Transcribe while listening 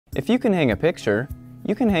If you can hang a picture,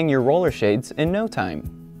 you can hang your roller shades in no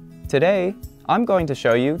time. Today, I'm going to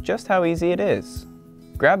show you just how easy it is.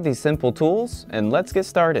 Grab these simple tools and let's get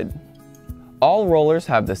started. All rollers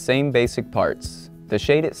have the same basic parts, the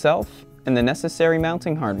shade itself and the necessary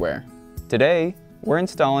mounting hardware. Today, we're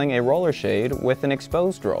installing a roller shade with an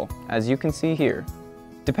exposed roll, as you can see here.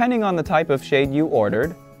 Depending on the type of shade you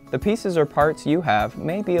ordered, the pieces or parts you have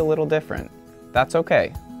may be a little different. That's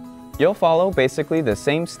okay. You'll follow basically the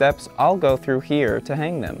same steps I'll go through here to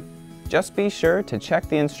hang them. Just be sure to check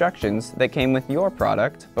the instructions that came with your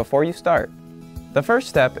product before you start. The first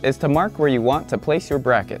step is to mark where you want to place your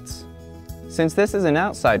brackets. Since this is an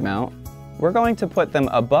outside mount, we're going to put them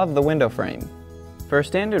above the window frame. For a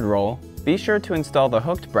standard roll, be sure to install the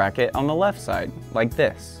hooked bracket on the left side, like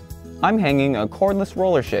this. I'm hanging a cordless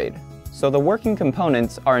roller shade, so the working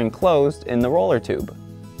components are enclosed in the roller tube.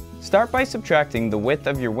 Start by subtracting the width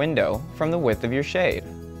of your window from the width of your shade.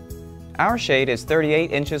 Our shade is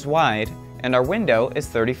 38 inches wide and our window is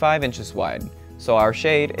 35 inches wide, so our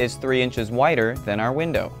shade is 3 inches wider than our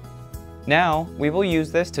window. Now, we will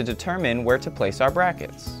use this to determine where to place our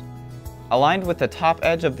brackets. Aligned with the top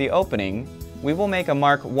edge of the opening, we will make a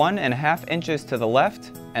mark 1.5 inches to the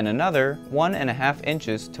left and another 1.5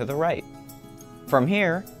 inches to the right. From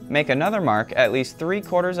here, make another mark at least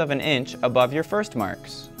 3/4 of an inch above your first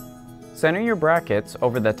marks. Center your brackets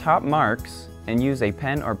over the top marks and use a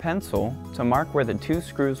pen or pencil to mark where the 2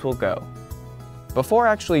 screws will go. Before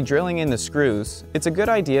actually drilling in the screws, it's a good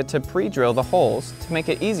idea to pre-drill the holes to make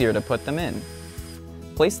it easier to put them in.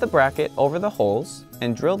 Place the bracket over the holes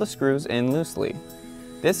and drill the screws in loosely.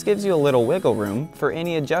 This gives you a little wiggle room for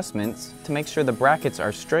any adjustments to make sure the brackets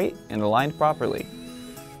are straight and aligned properly.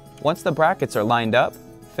 Once the brackets are lined up,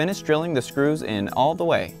 finish drilling the screws in all the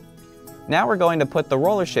way. Now we're going to put the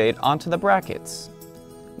roller shade onto the brackets.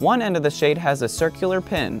 One end of the shade has a circular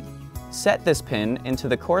pin. Set this pin into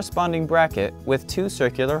the corresponding bracket with 2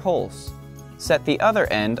 circular holes. Set the other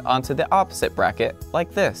end onto the opposite bracket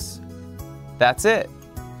like this. That's it!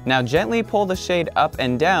 Now gently pull the shade up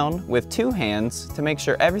and down with 2 hands to make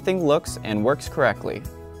sure everything looks and works correctly.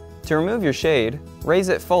 To remove your shade, raise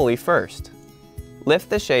it fully first.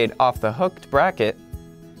 Lift the shade off the hooked bracket,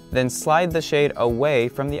 then slide the shade away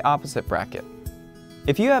from the opposite bracket.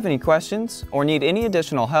 If you have any questions or need any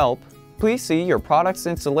additional help, please see your product's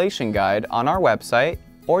installation guide on our website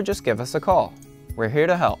or just give us a call. We're here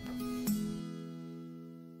to help.